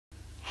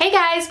Hey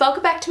guys,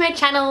 welcome back to my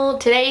channel.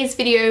 Today's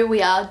video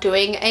we are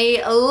doing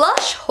a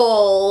Lush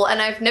haul,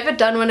 and I've never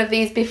done one of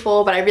these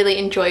before, but I really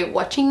enjoy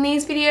watching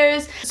these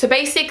videos. So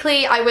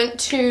basically I went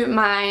to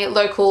my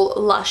local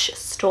Lush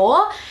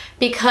store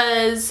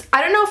because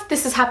I don't know if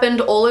this has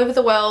happened all over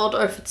the world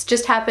or if it's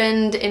just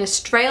happened in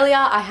Australia.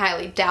 I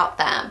highly doubt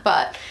that,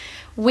 but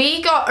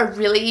we got a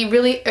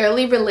really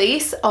early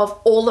release of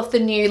all of the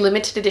new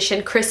limited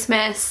edition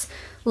Christmas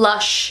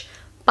Lush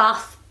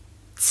bath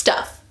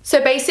stuff.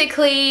 So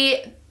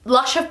basically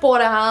Lush have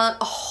brought out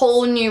a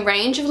whole new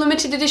range of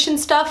limited edition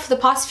stuff. For the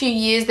past few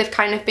years they've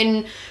kind of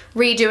been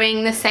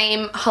redoing the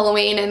same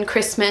Halloween and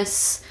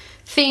Christmas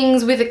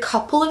things with a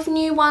couple of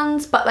new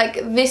ones, but like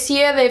this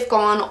year they've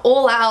gone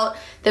all out.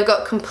 They've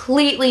got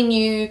completely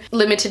new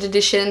limited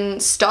edition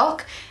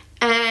stock,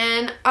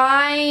 and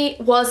I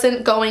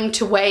wasn't going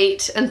to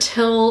wait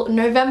until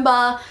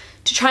November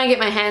to try and get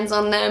my hands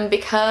on them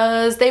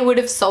because they would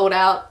have sold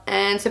out.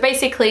 And so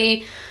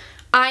basically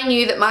I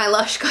knew that my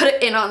Lush got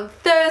it in on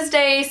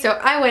Thursday, so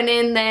I went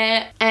in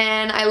there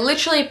and I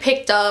literally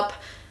picked up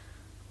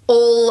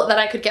all that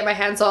I could get my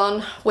hands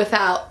on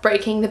without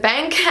breaking the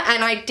bank,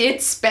 and I did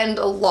spend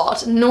a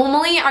lot.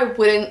 Normally I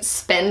wouldn't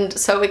spend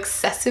so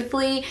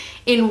excessively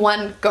in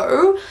one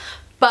go,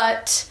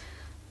 but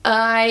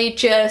I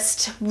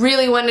just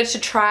really wanted to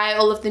try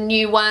all of the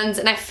new ones,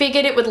 and I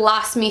figured it would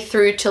last me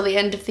through till the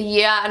end of the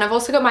year. And I've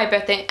also got my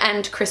birthday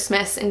and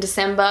Christmas in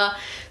December,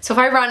 so if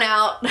I run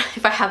out,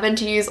 if I happen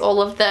to use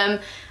all of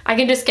them, I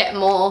can just get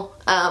more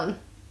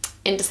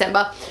in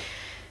December.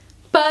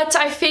 But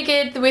I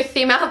figured with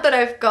the amount that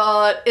I've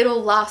got,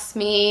 it'll last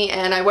me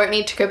and I won't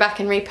need to go back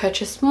and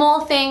repurchase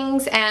more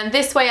things, and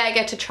this way I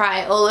get to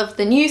try all of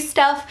the new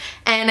stuff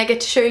and I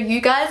get to show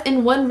you guys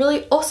in one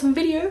really awesome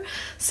video.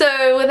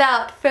 So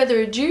without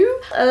further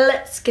ado,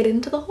 let's get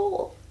into the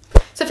haul.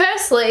 So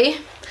firstly,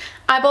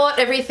 I bought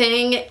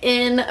everything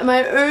in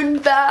my own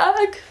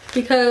bag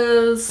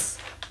because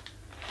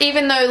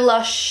even though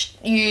Lush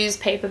use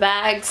paper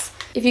bags,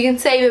 if you can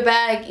save a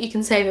bag, you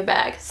can save a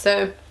bag.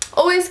 So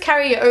always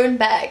carry your own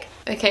bag.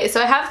 Okay,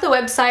 so I have the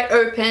website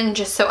open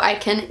just so I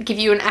can give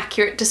you an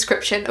accurate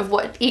description of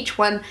what each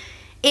one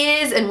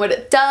is and what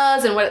it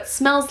does and what it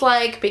smells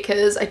like,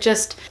 because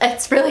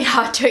it's really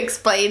hard to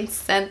explain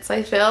scents,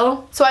 I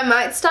feel. So I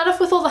might start off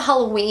with all the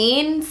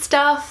Halloween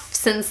stuff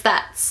since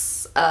that's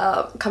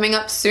coming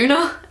up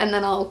sooner, and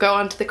then I'll go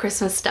on to the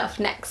Christmas stuff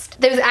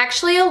next. There's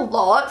actually a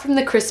lot from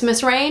the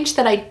Christmas range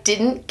that I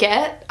didn't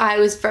get. I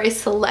was very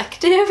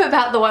selective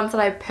about the ones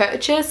that I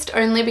purchased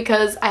only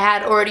because I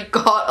had already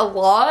got a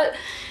lot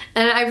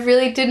and I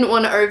really didn't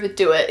want to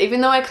overdo it.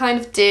 Even though I kind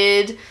of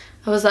did,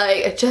 I was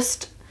like,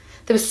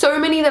 there were so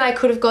many that I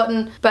could have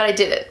gotten, but I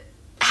didn't.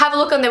 Have a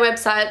look on their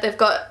website, they've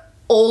got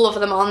all of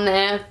them on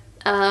there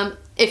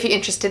if you're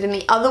interested in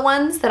the other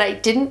ones that I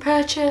didn't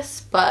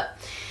purchase, but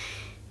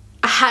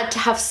I had to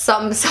have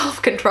some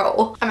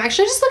self-control. I'm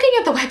actually just looking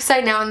at the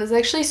website now and there's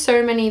actually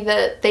so many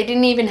that they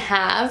didn't even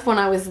have when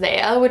I was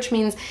there, which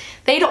means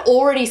they'd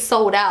already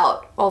sold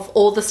out of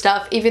all the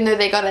stuff even though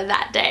they got it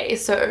that day,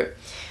 so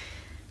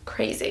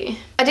crazy.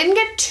 I didn't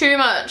get too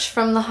much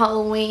from the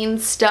Halloween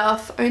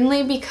stuff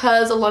only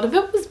because a lot of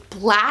it was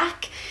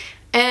black,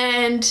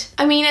 and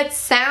I mean it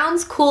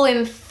sounds cool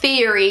in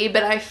theory,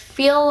 but I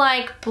feel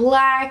like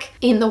black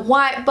in the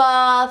white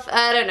bath,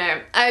 I don't know.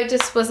 I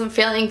just wasn't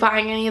feeling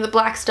buying any of the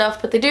black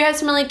stuff, but they do have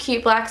some really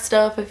cute black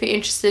stuff if you're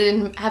interested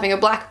in having a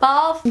black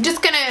bath. I'm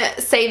just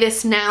gonna say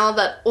this now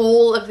that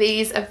all of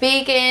these are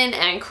vegan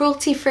and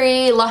cruelty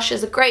free. Lush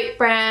is a great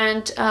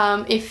brand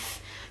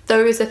if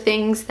those are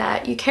things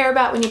that you care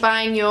about when you're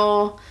buying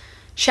your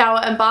shower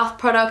and bath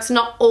products.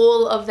 Not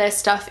all of their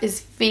stuff is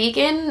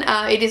vegan.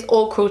 It is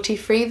all cruelty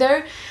free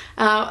though.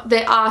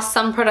 There are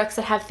some products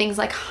that have things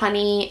like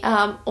honey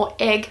or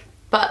egg,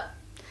 but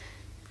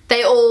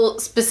they all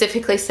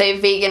specifically say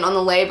vegan on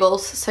the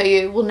labels, so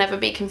you will never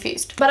be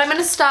confused. But I'm going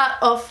to start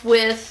off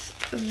with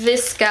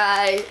this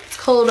guy. It's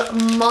called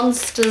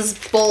Monsters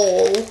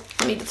Ball.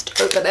 Let me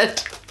just open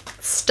it.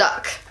 It's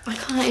stuck. I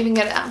can't even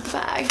get it out of the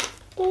bag.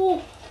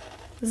 Oh,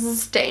 this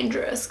is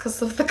dangerous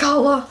because of the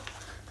color.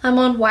 I'm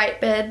on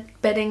white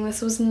bedding.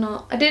 This was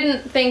not, I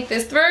didn't think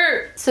this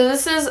through. So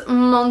this is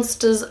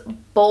Monsters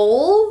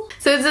Ball.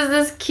 So this is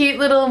this cute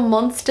little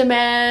monster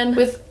man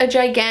with a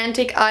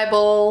gigantic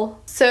eyeball.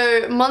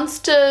 So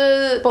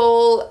Monster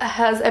Ball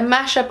has a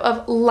mashup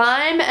of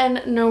lime and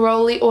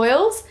neroli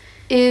oils.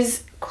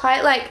 Is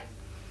quite like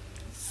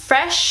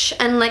fresh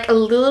and like a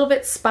little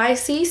bit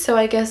spicy. So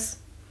I guess,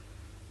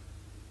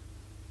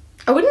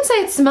 I wouldn't say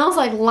it smells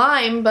like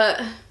lime,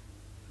 but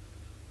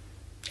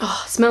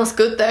oh, it smells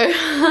good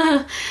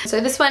though.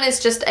 So this one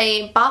is just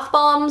a bath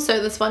bomb.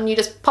 So this one you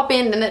just pop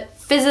in and it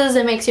fizzes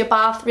and makes your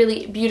bath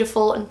really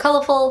beautiful and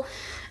colourful.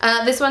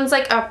 This one's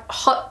like a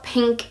hot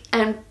pink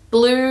and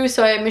blue,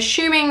 so I'm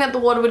assuming that the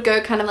water would go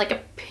kind of like a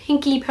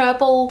pinky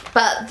purple,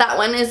 but that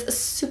one is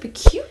super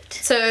cute.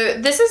 So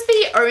this is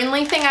the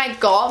only thing I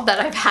got that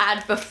I've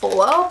had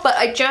before, but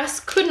I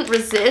just couldn't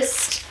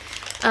resist.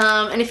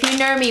 And if you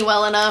know me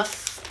well enough,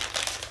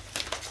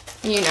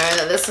 you know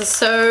that this is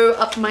so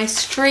up my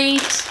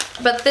street.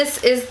 But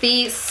this is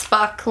the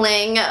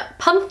sparkling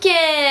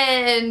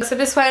pumpkin. So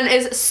this one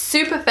is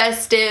super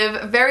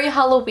festive, very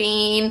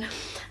Halloween.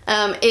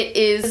 It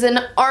is an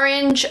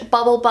orange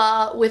bubble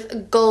bar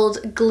with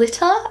gold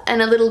glitter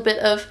and a little bit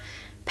of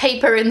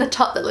paper in the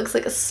top that looks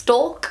like a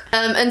stalk.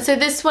 And so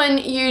this one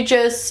you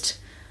just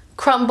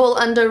crumble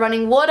under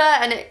running water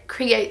and it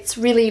creates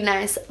really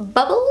nice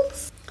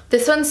bubbles.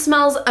 This one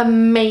smells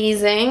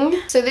amazing.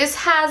 So this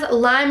has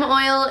lime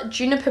oil,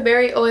 juniper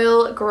berry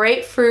oil,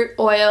 grapefruit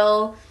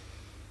oil.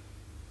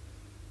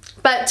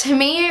 But to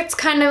me it's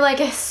kind of like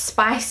a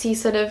spicy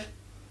sort of,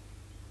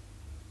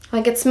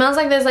 like it smells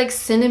like there's like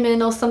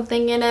cinnamon or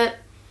something in it.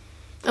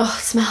 Oh,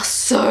 it smells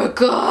so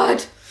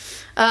good.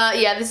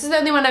 Yeah, this is the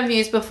only one I've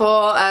used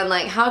before and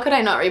like how could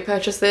I not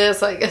repurchase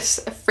this? Like it's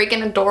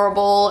freaking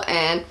adorable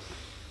and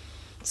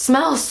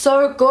smells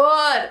so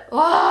good.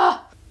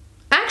 Oh.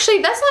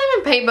 Actually, that's not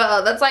even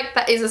paper. That's like,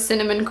 that is a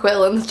cinnamon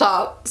quill in the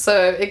top.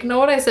 So ignore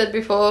what I said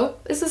before.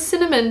 It's a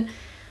cinnamon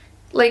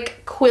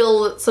like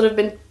quill that's sort of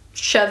been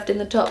shoved in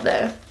the top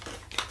there.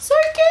 So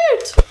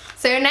good.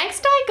 So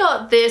next I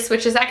got this,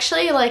 which is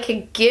actually like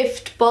a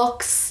gift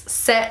box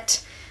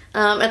set.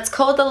 It's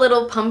called the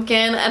Little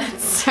Pumpkin and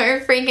it's so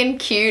freaking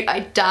cute. I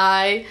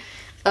die.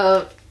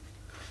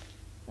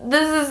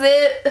 This is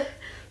it.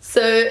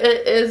 So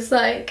it is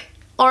like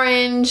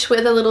orange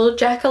with a little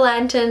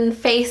jack-o'-lantern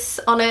face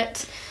on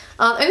it.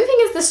 The only thing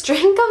is the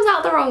string comes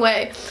out the wrong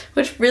way,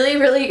 which really,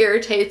 really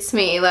irritates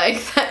me.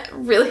 Like that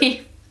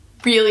really,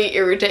 really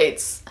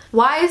irritates.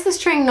 Why is the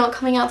string not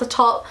coming out the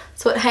top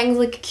so it hangs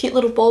like a cute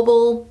little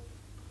bauble?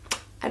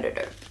 I don't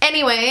know.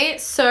 Anyway,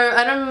 so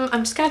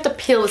I'm just gonna have to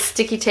peel the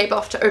sticky tape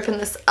off to open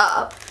this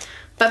up.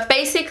 But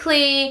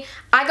basically,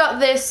 I got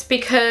this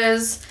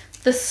because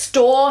the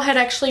store had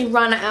actually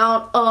run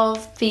out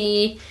of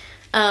the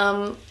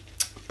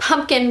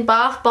pumpkin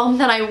bath bomb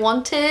that I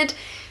wanted,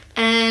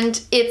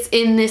 and it's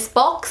in this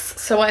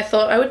box. So I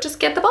thought I would just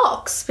get the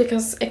box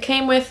because it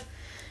came with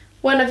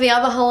one of the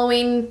other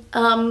Halloween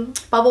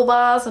bubble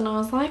bars, and I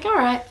was like, all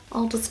right,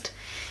 I'll just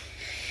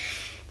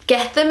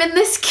get them in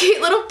this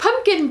cute little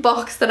pumpkin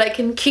box that I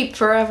can keep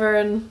forever,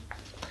 and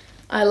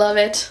I love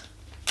it.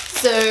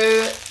 So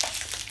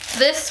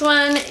this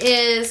one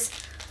is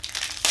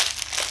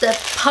the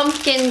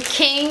Pumpkin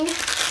King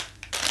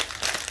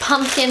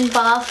Pumpkin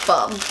Bath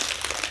Bomb.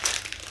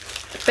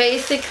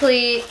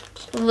 Basically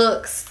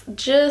looks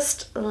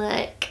just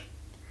like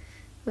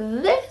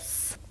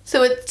this.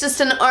 So it's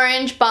just an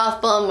orange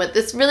bath bomb with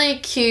this really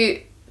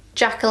cute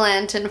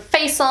jack-o'-lantern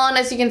face on.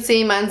 As you can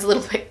see, mine's a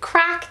little bit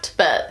cracked,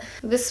 but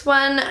this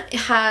one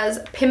has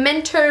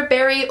pimento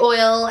berry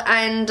oil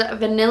and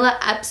vanilla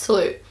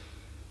absolute.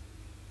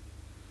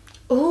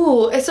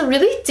 Ooh, it's a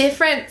really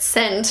different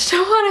scent to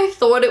what I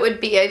thought it would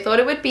be. I thought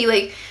it would be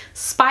like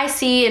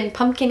spicy and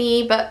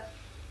pumpkin-y, but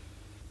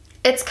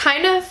it's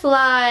kind of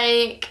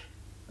like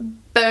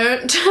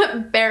burnt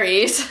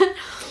berries.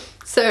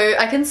 So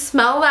I can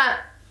smell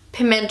that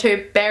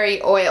pimento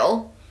berry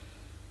oil,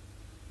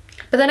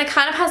 but then it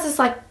kind of has this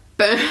like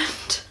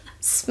burnt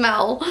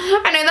smell.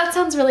 I know that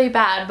sounds really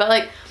bad, but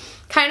like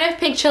kind of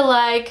picture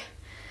like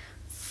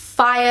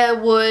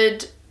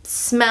firewood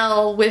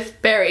smell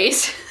with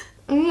berries.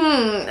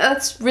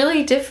 That's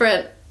really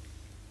different.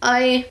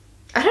 I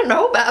don't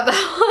know about that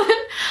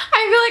one.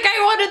 I feel like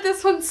I wanted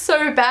this one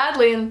so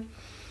badly and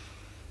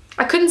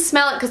I couldn't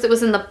smell it because it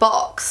was in the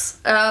box.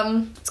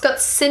 It's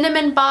got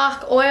cinnamon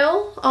bark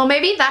oil. Oh,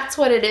 maybe that's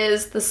what it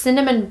is, the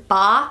cinnamon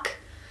bark.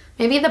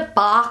 Maybe the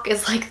bark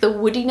is like the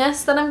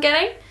woodiness that I'm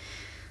getting.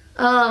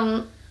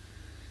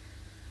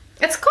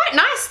 It's quite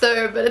nice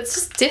though, but it's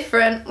just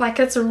different. Like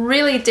it's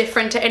really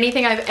different to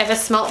anything I've ever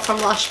smelt from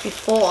Lush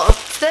before.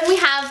 Then we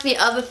have the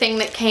other thing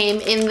that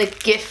came in the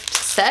gift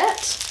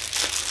set,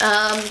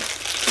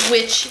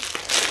 which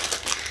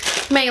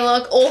may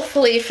look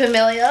awfully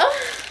familiar.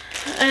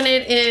 And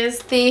it is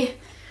the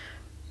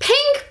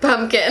pink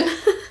pumpkin.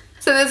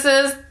 So this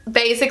is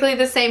basically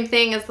the same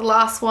thing as the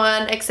last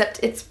one,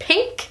 except it's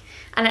pink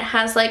and it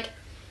has like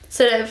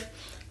sort of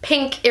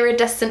pink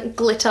iridescent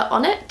glitter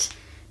on it.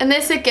 And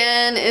this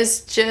again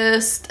is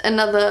just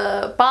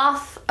another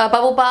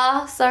bubble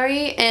bar,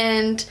 sorry,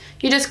 and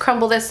you just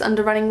crumble this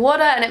under running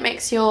water and it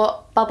makes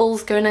your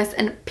bubbles go nice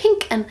and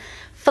pink and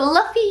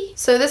fluffy.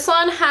 So this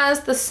one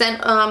has the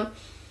scent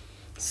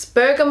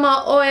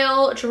bergamot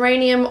oil,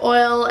 geranium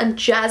oil, and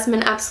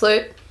jasmine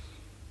absolute.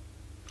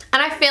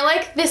 And I feel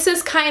like this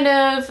is kind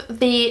of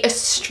the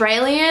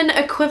Australian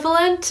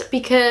equivalent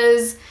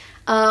because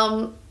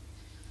I'm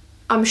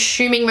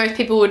assuming most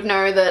people would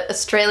know that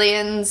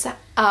Australians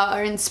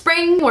are in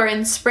spring. We're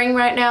in spring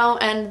right now,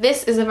 and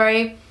this is a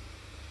very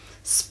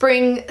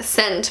spring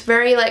scent,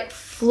 very like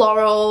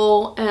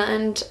floral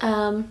and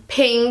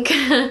pink.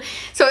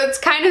 So it's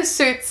kind of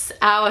suits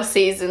our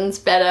seasons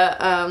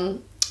better.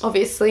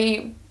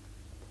 Obviously,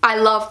 I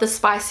love the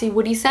spicy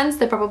woody scents.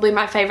 They're probably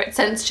my favorite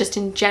scents just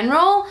in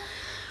general.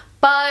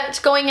 But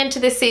going into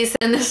this season,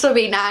 this will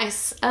be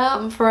nice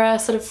for a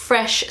sort of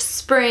fresh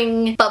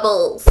spring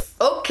bubbles.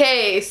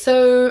 Okay,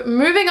 so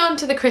moving on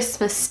to the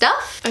Christmas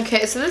stuff.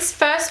 Okay, so this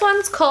first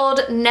one's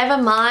called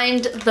Never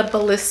Mind the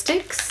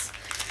Ballistics.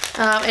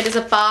 It is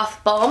a bath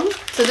bomb.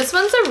 So this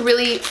one's a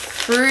really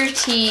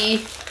fruity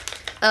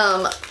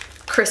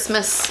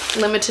Christmas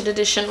limited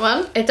edition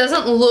one. It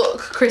doesn't look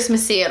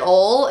Christmassy at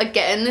all.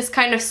 Again, this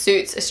kind of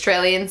suits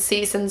Australian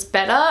seasons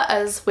better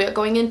as we're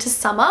going into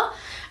summer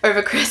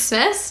over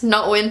Christmas,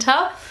 not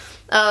winter.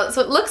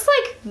 So it looks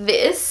like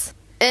this,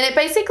 and it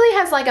basically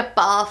has like a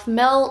bath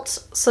melt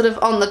sort of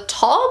on the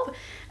top,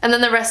 and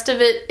then the rest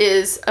of it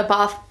is a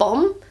bath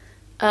bomb.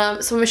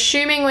 So I'm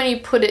assuming when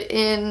you put it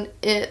in,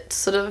 it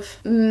sort of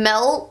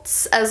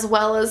melts as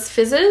well as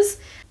fizzes.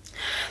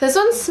 This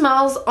one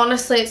smells,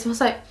 honestly, it smells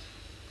like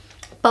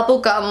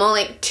bubble gum or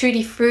like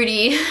tutti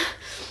frutti.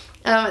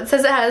 It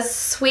says it has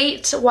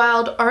sweet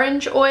wild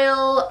orange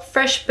oil,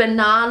 fresh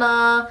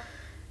banana,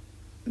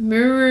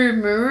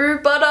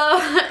 muru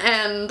butter,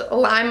 and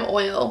lime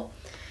oil.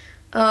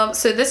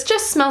 So this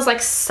just smells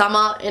like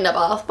summer in a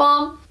bath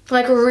bomb.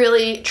 Like a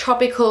really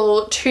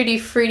tropical, tutti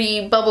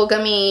frutti,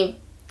 bubblegummy,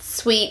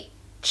 sweet,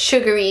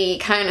 sugary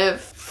kind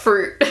of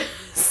fruit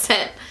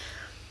scent.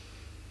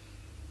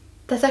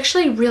 That's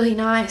actually really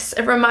nice.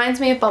 It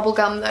reminds me of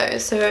bubblegum though,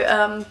 so,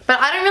 but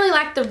I don't really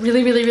like the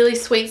really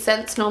sweet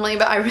scents normally,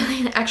 but I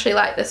really actually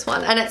like this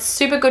one. And it's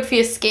super good for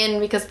your skin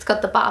because it's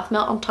got the bath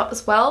melt on top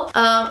as well.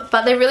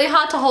 But they're really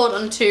hard to hold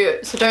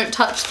onto, so don't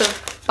touch the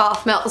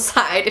bath melt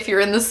side if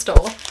you're in the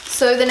store.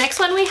 So the next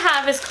one we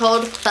have is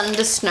called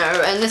Thunder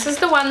Snow, and this is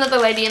the one that the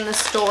lady in the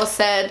store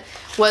said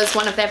was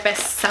one of their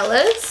best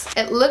sellers.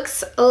 It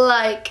looks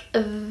like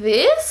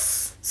this.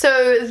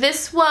 So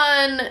this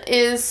one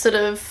is sort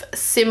of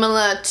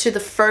similar to the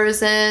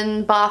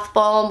Frozen bath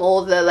bomb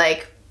or the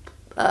like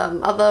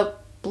other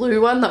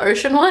blue one, the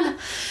ocean one,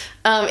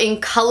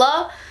 in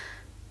color.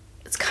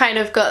 It's kind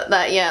of got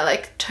that, yeah,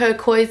 like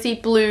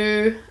turquoisey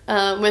blue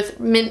with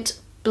mint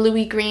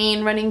bluey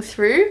green running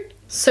through.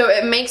 So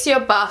it makes your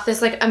bath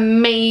this like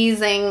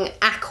amazing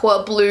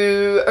aqua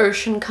blue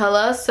ocean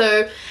color.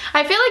 So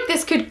I feel like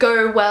this could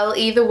go well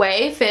either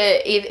way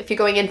if you're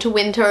going into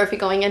winter or if you're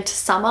going into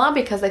summer,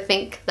 because I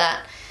think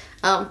that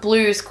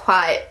blue's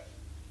quite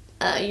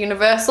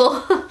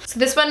universal. So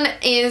this one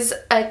is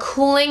a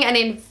cooling and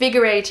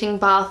invigorating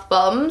bath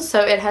bomb.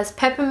 So it has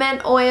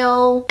peppermint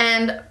oil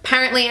and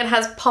apparently it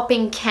has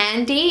popping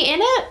candy in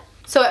it.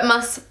 So it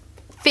must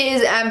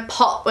fizz and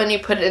pop when you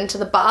put it into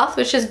the bath,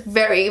 which is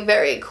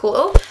very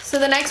cool. So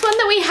the next one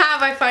that we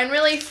have I find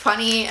really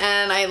funny,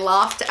 and I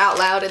laughed out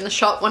loud in the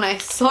shop when I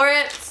saw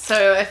it,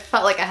 so I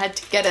felt like I had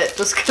to get it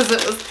just because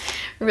it was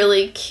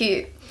really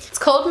cute. It's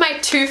called My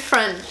Two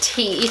Front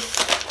Teeth.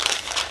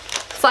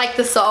 It's like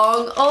the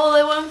song, all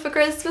I want for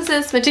Christmas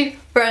is my two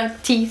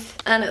front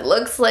teeth, and it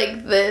looks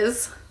like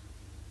this.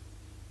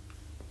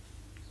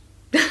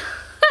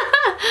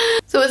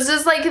 So it's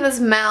just like this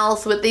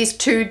mouth with these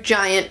two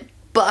giant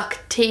buck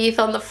teeth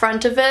on the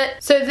front of it.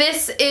 So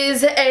this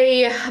is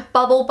a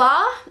bubble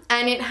bar,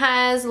 and it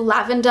has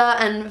lavender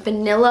and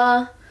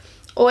vanilla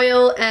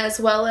oil as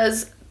well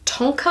as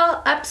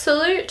tonka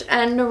absolute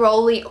and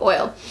neroli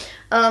oil.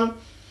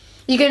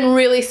 You can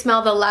really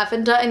smell the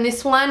lavender in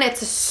this one.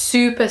 It's a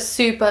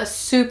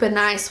super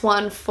nice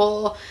one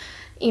for,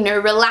 you know,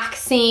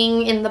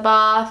 relaxing in the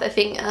bath. I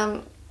think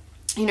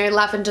you know,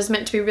 lavender's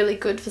meant to be really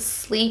good for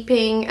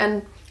sleeping,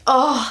 and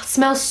oh, it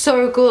smells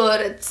so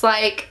good. It's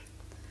like,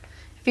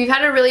 if you've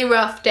had a really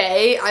rough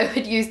day, I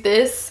would use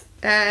this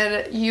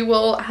and you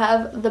will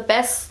have the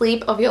best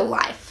sleep of your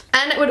life.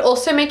 And it would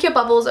also make your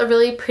bubbles a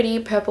really pretty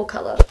purple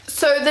color.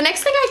 So the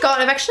next thing I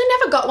got, I've actually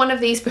never got one of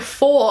these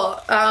before,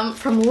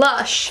 from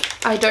Lush.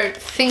 I don't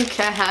think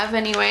I have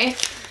anyway.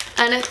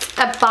 And it's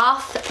a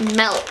bath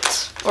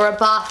melt, or a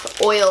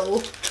bath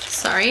oil,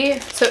 sorry.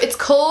 So it's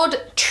called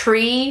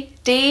Tree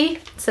D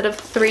instead of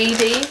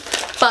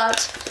 3D,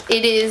 but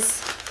it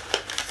is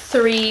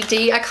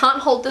 3D. I can't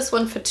hold this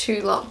one for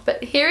too long,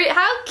 but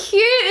how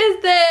cute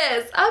is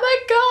this? Oh my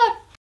god.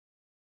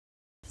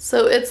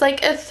 So it's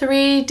like a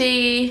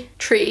 3D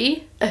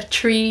tree, a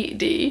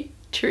 3D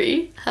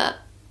tree. Huh.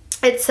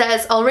 It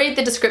says, I'll read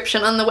the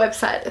description on the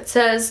website. It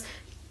says,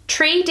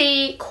 Tree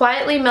D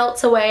quietly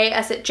melts away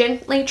as it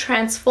gently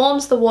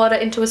transforms the water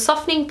into a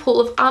softening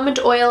pool of almond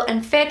oil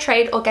and fair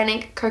trade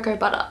organic cocoa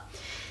butter.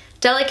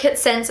 Delicate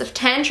scents of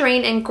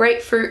tangerine and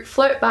grapefruit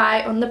float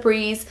by on the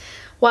breeze,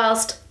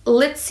 whilst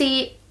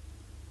Litsi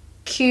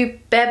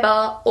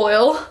Cubeba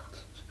oil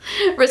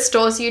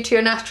restores you to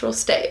your natural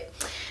state.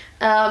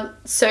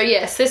 So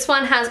yes, this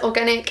one has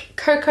organic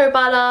cocoa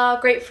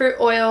butter, grapefruit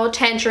oil,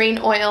 tangerine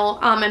oil,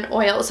 almond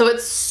oil. So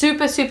it's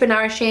super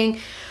nourishing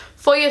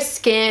for your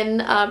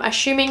skin.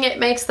 Assuming it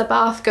makes the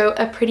bath go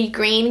a pretty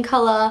green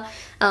color.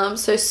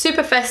 So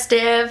super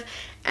festive,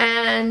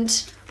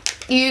 and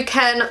you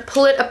can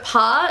pull it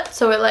apart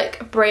so it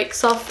like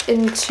breaks off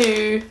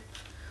into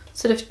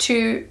sort of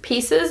two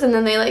pieces, and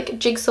then they like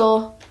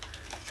jigsaw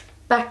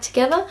back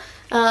together.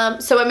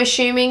 So I'm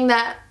assuming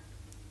that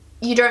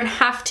you don't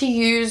have to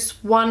use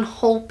one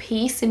whole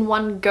piece in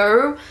one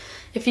go.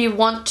 If you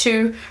want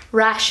to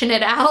ration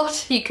it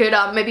out, you could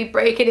maybe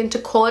break it into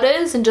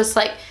quarters and just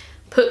like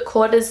put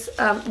quarters,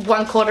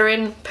 1/4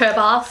 in per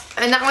bath.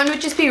 And that one would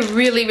just be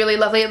really, really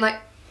lovely, and like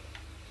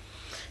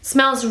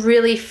smells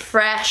really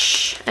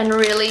fresh and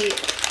really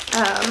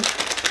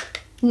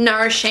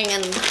nourishing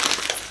and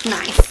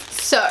nice.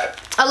 So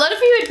a lot of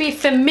you would be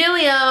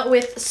familiar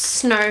with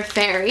Snow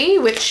Fairy,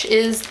 which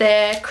is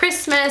their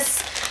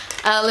Christmas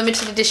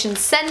limited edition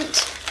scent,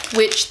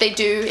 which they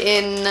do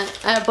in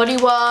a body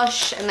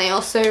wash, and they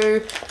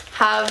also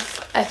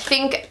have, I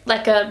think,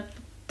 like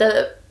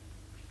the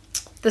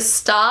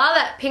star,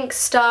 that pink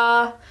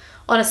star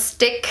on a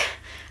stick,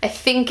 I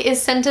think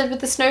is scented with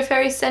the Snow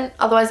Fairy scent.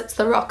 Otherwise it's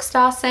the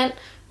Rockstar scent,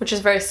 which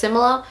is very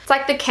similar. It's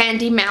like the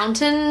Candy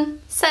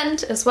Mountain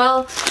scent as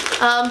well.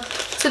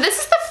 So this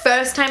is the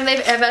first time they've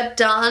ever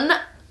done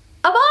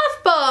a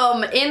bath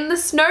bomb in the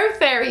Snow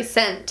Fairy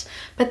scent.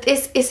 But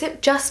this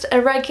isn't just a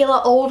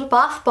regular old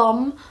bath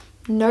bomb.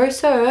 No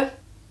sir.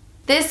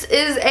 This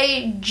is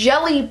a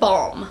jelly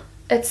bomb.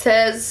 It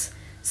says,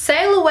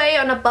 sail away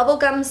on a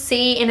bubblegum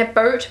sea in a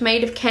boat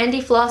made of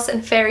candy floss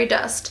and fairy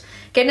dust.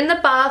 Get in the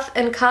bath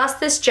and cast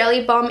this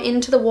jelly bomb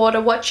into the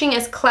water, watching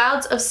as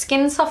clouds of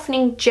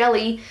skin-softening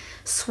jelly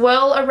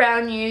swirl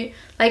around you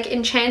like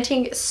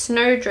enchanting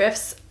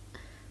snowdrifts.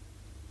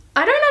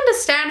 I don't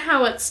understand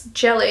how it's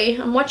jelly.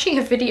 I'm watching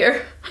a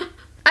video.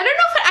 I don't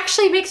know if it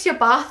actually makes your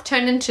bath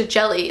turn into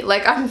jelly.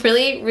 Like, I'm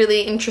really,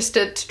 really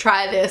interested to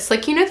try this.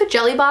 Like, you know the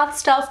jelly bath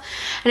stuff?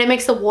 And it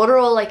makes the water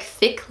all like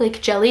thick,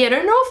 like jelly. I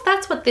don't know if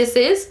that's what this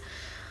is.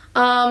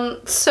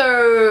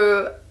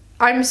 So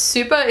I'm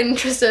super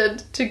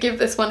interested to give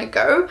this one a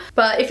go.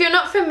 But if you're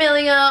not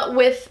familiar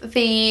with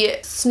the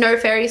Snow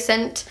Fairy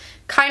scent,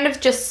 kind of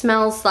just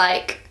smells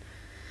like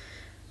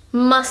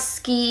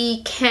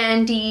musky,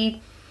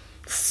 candy,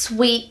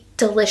 sweet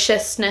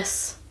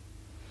deliciousness.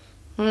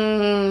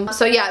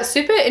 So yeah,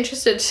 super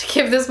interested to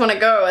give this one a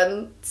go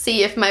and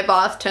see if my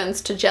bath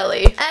turns to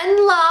jelly.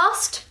 And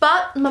last,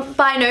 but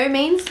by no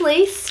means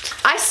least,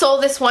 I saw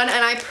this one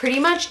and I pretty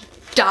much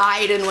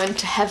died and went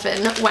to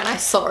heaven when I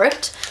saw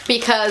it,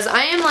 because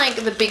I am like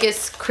the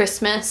biggest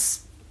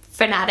Christmas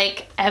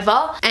fanatic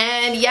ever.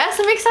 And yes,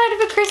 I'm excited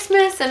for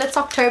Christmas and it's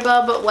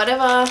October, but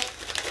whatever.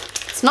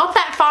 It's not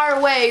that far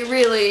away,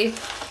 really.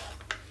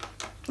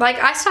 Like,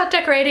 I start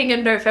decorating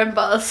in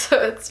November, so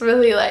it's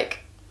really like,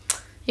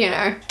 you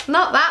know,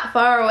 not that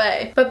far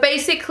away. But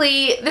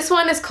basically, this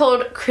one is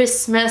called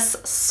Christmas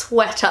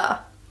Sweater.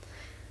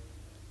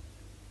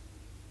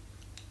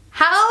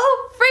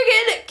 How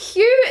friggin'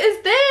 cute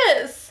is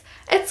this?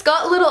 It's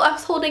got little, I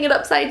was holding it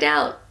upside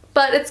down,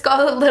 but it's got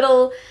a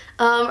little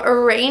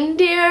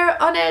reindeer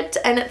on it,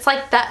 and it's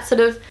like that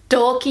sort of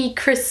dorky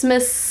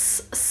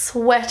Christmas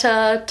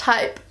sweater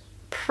type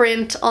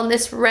print on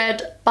this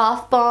red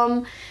bath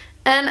bomb.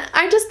 And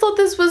I just thought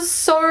this was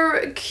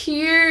so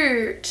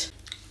cute.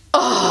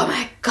 Oh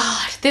my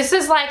god, this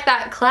is like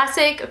that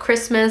classic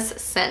Christmas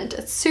scent.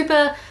 It's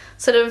super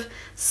sort of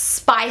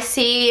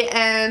spicy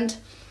and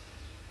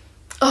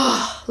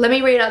oh, let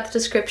me read out the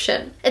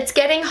description. It's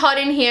getting hot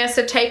in here,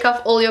 so take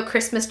off all your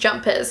Christmas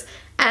jumpers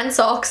and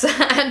socks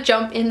and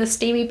jump in the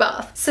steamy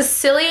bath.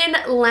 Sicilian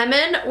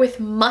lemon with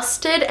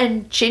mustard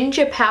and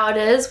ginger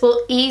powders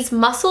will ease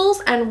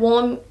muscles and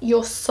warm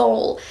your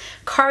soul.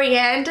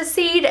 Coriander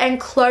seed and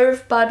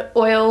clove bud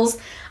oils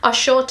are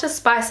sure to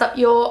spice up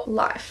your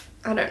life.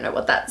 I don't know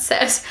what that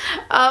says.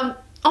 Oh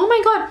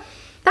my god,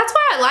 that's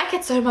why I like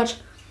it so much.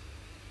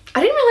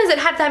 I didn't realize it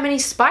had that many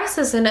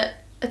spices in it.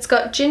 It's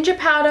got ginger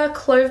powder,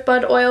 clove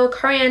bud oil,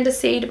 coriander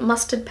seed,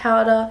 mustard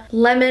powder,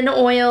 lemon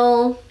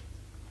oil.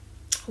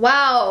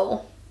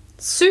 Wow,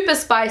 super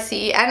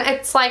spicy, and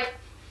it's like,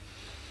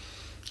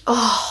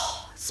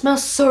 oh, it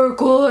smells so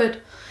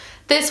good.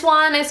 This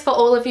one is for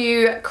all of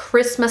you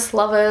Christmas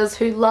lovers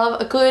who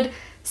love a good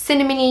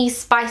cinnamony,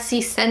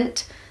 spicy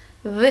scent.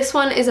 This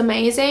one is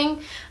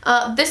amazing.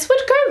 This would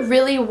go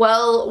really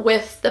well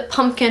with the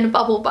pumpkin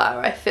bubble bar,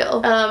 I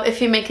feel,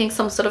 if you're making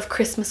some sort of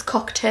Christmas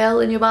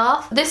cocktail in your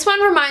bath. This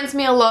one reminds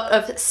me a lot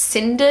of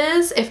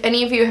Cinders. If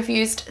any of you have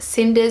used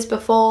Cinders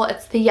before,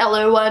 it's the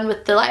yellow one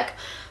with the like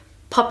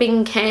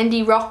popping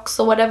candy rocks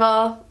or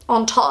whatever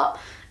on top.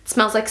 It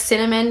smells like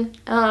cinnamon.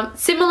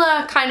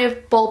 Similar kind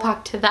of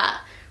ballpark to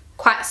that.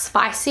 Quite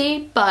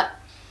spicy, but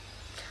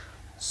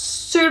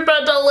super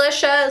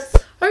delicious.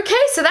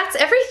 Okay, so that's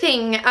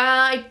everything.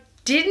 I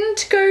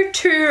didn't go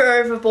too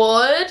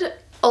overboard,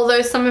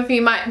 although some of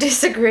you might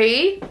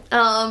disagree,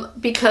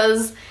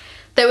 because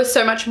there was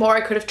so much more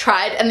I could have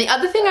tried. And the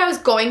other thing I was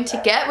going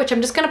to get, which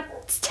I'm just gonna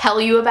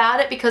tell you about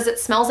it because it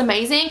smells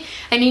amazing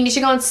and you need to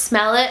go and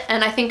smell it,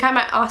 and I think I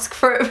might ask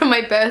for it for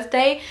my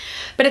birthday,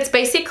 but it's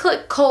basically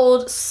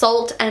called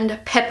Salt and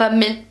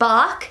Peppermint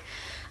Bark,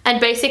 and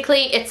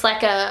basically it's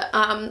like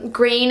a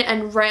green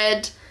and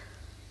red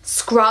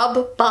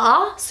scrub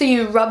bar, so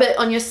you rub it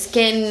on your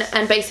skin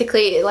and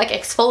basically it like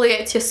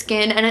exfoliates your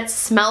skin, and it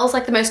smells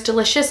like the most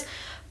delicious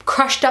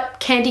crushed up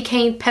candy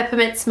cane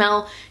peppermint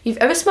smell you've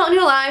ever smelled in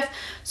your life.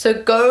 So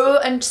go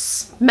and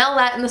smell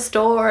that in the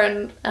store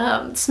and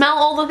smell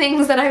all the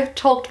things that I've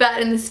talked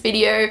about in this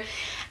video.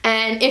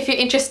 And if you're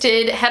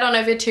interested, head on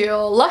over to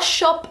your Lush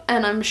shop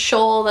and I'm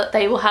sure that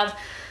they will have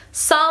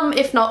some,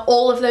 if not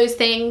all of those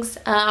things.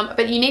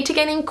 But you need to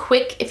get in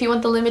quick if you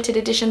want the limited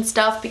edition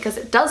stuff, because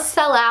it does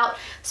sell out,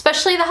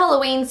 especially the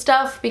Halloween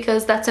stuff,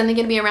 because that's only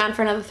going to be around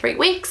for another 3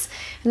 weeks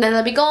and then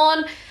they'll be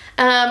gone.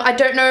 I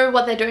don't know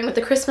what they're doing with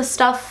the Christmas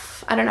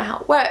stuff. I don't know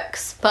how it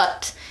works,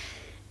 but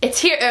it's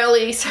here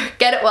early, so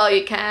get it while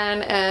you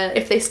can. And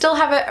if they still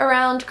have it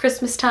around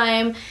Christmas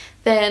time,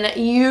 then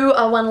you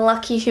are one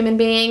lucky human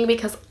being,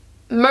 because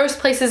most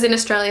places in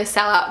Australia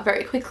sell out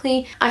very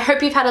quickly. I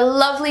hope you've had a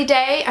lovely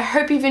day. I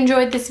hope you've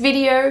enjoyed this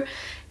video.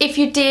 If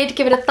you did,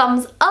 give it a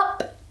thumbs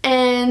up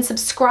and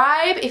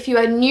subscribe if you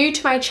are new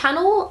to my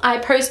channel. I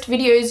post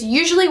videos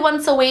usually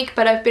once a week,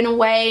 but I've been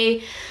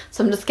away,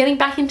 so I'm just getting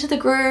back into the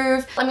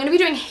groove. I'm going to be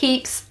doing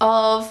heaps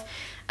of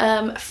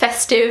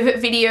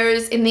festive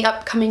videos in the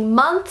upcoming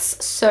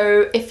months,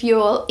 so if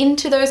you're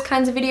into those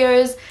kinds of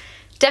videos,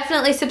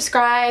 definitely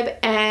subscribe.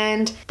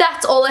 And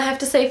that's all I have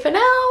to say for now.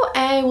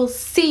 I will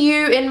see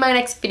you in my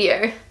next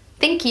video.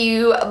 Thank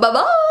you.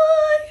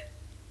 Bye-bye.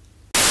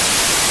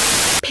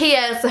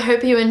 P.S. I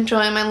hope you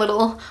enjoy my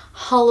little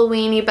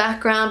Halloween-y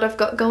background I've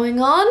got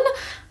going on.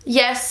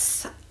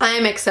 Yes, I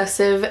am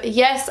excessive.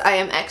 Yes, I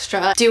am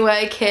extra. Do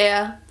I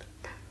care?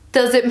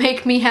 Does it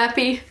make me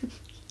happy?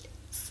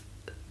 Yes.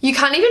 You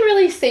can't even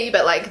really see,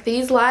 but like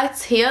these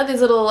lights here,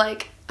 these little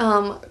like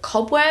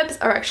cobwebs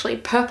are actually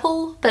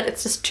purple, but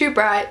it's just too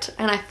bright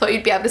and I thought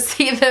you'd be able to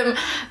see them,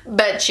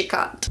 but you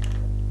can't.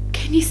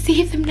 Can you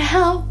see them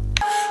now?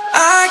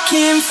 I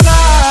can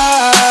fly.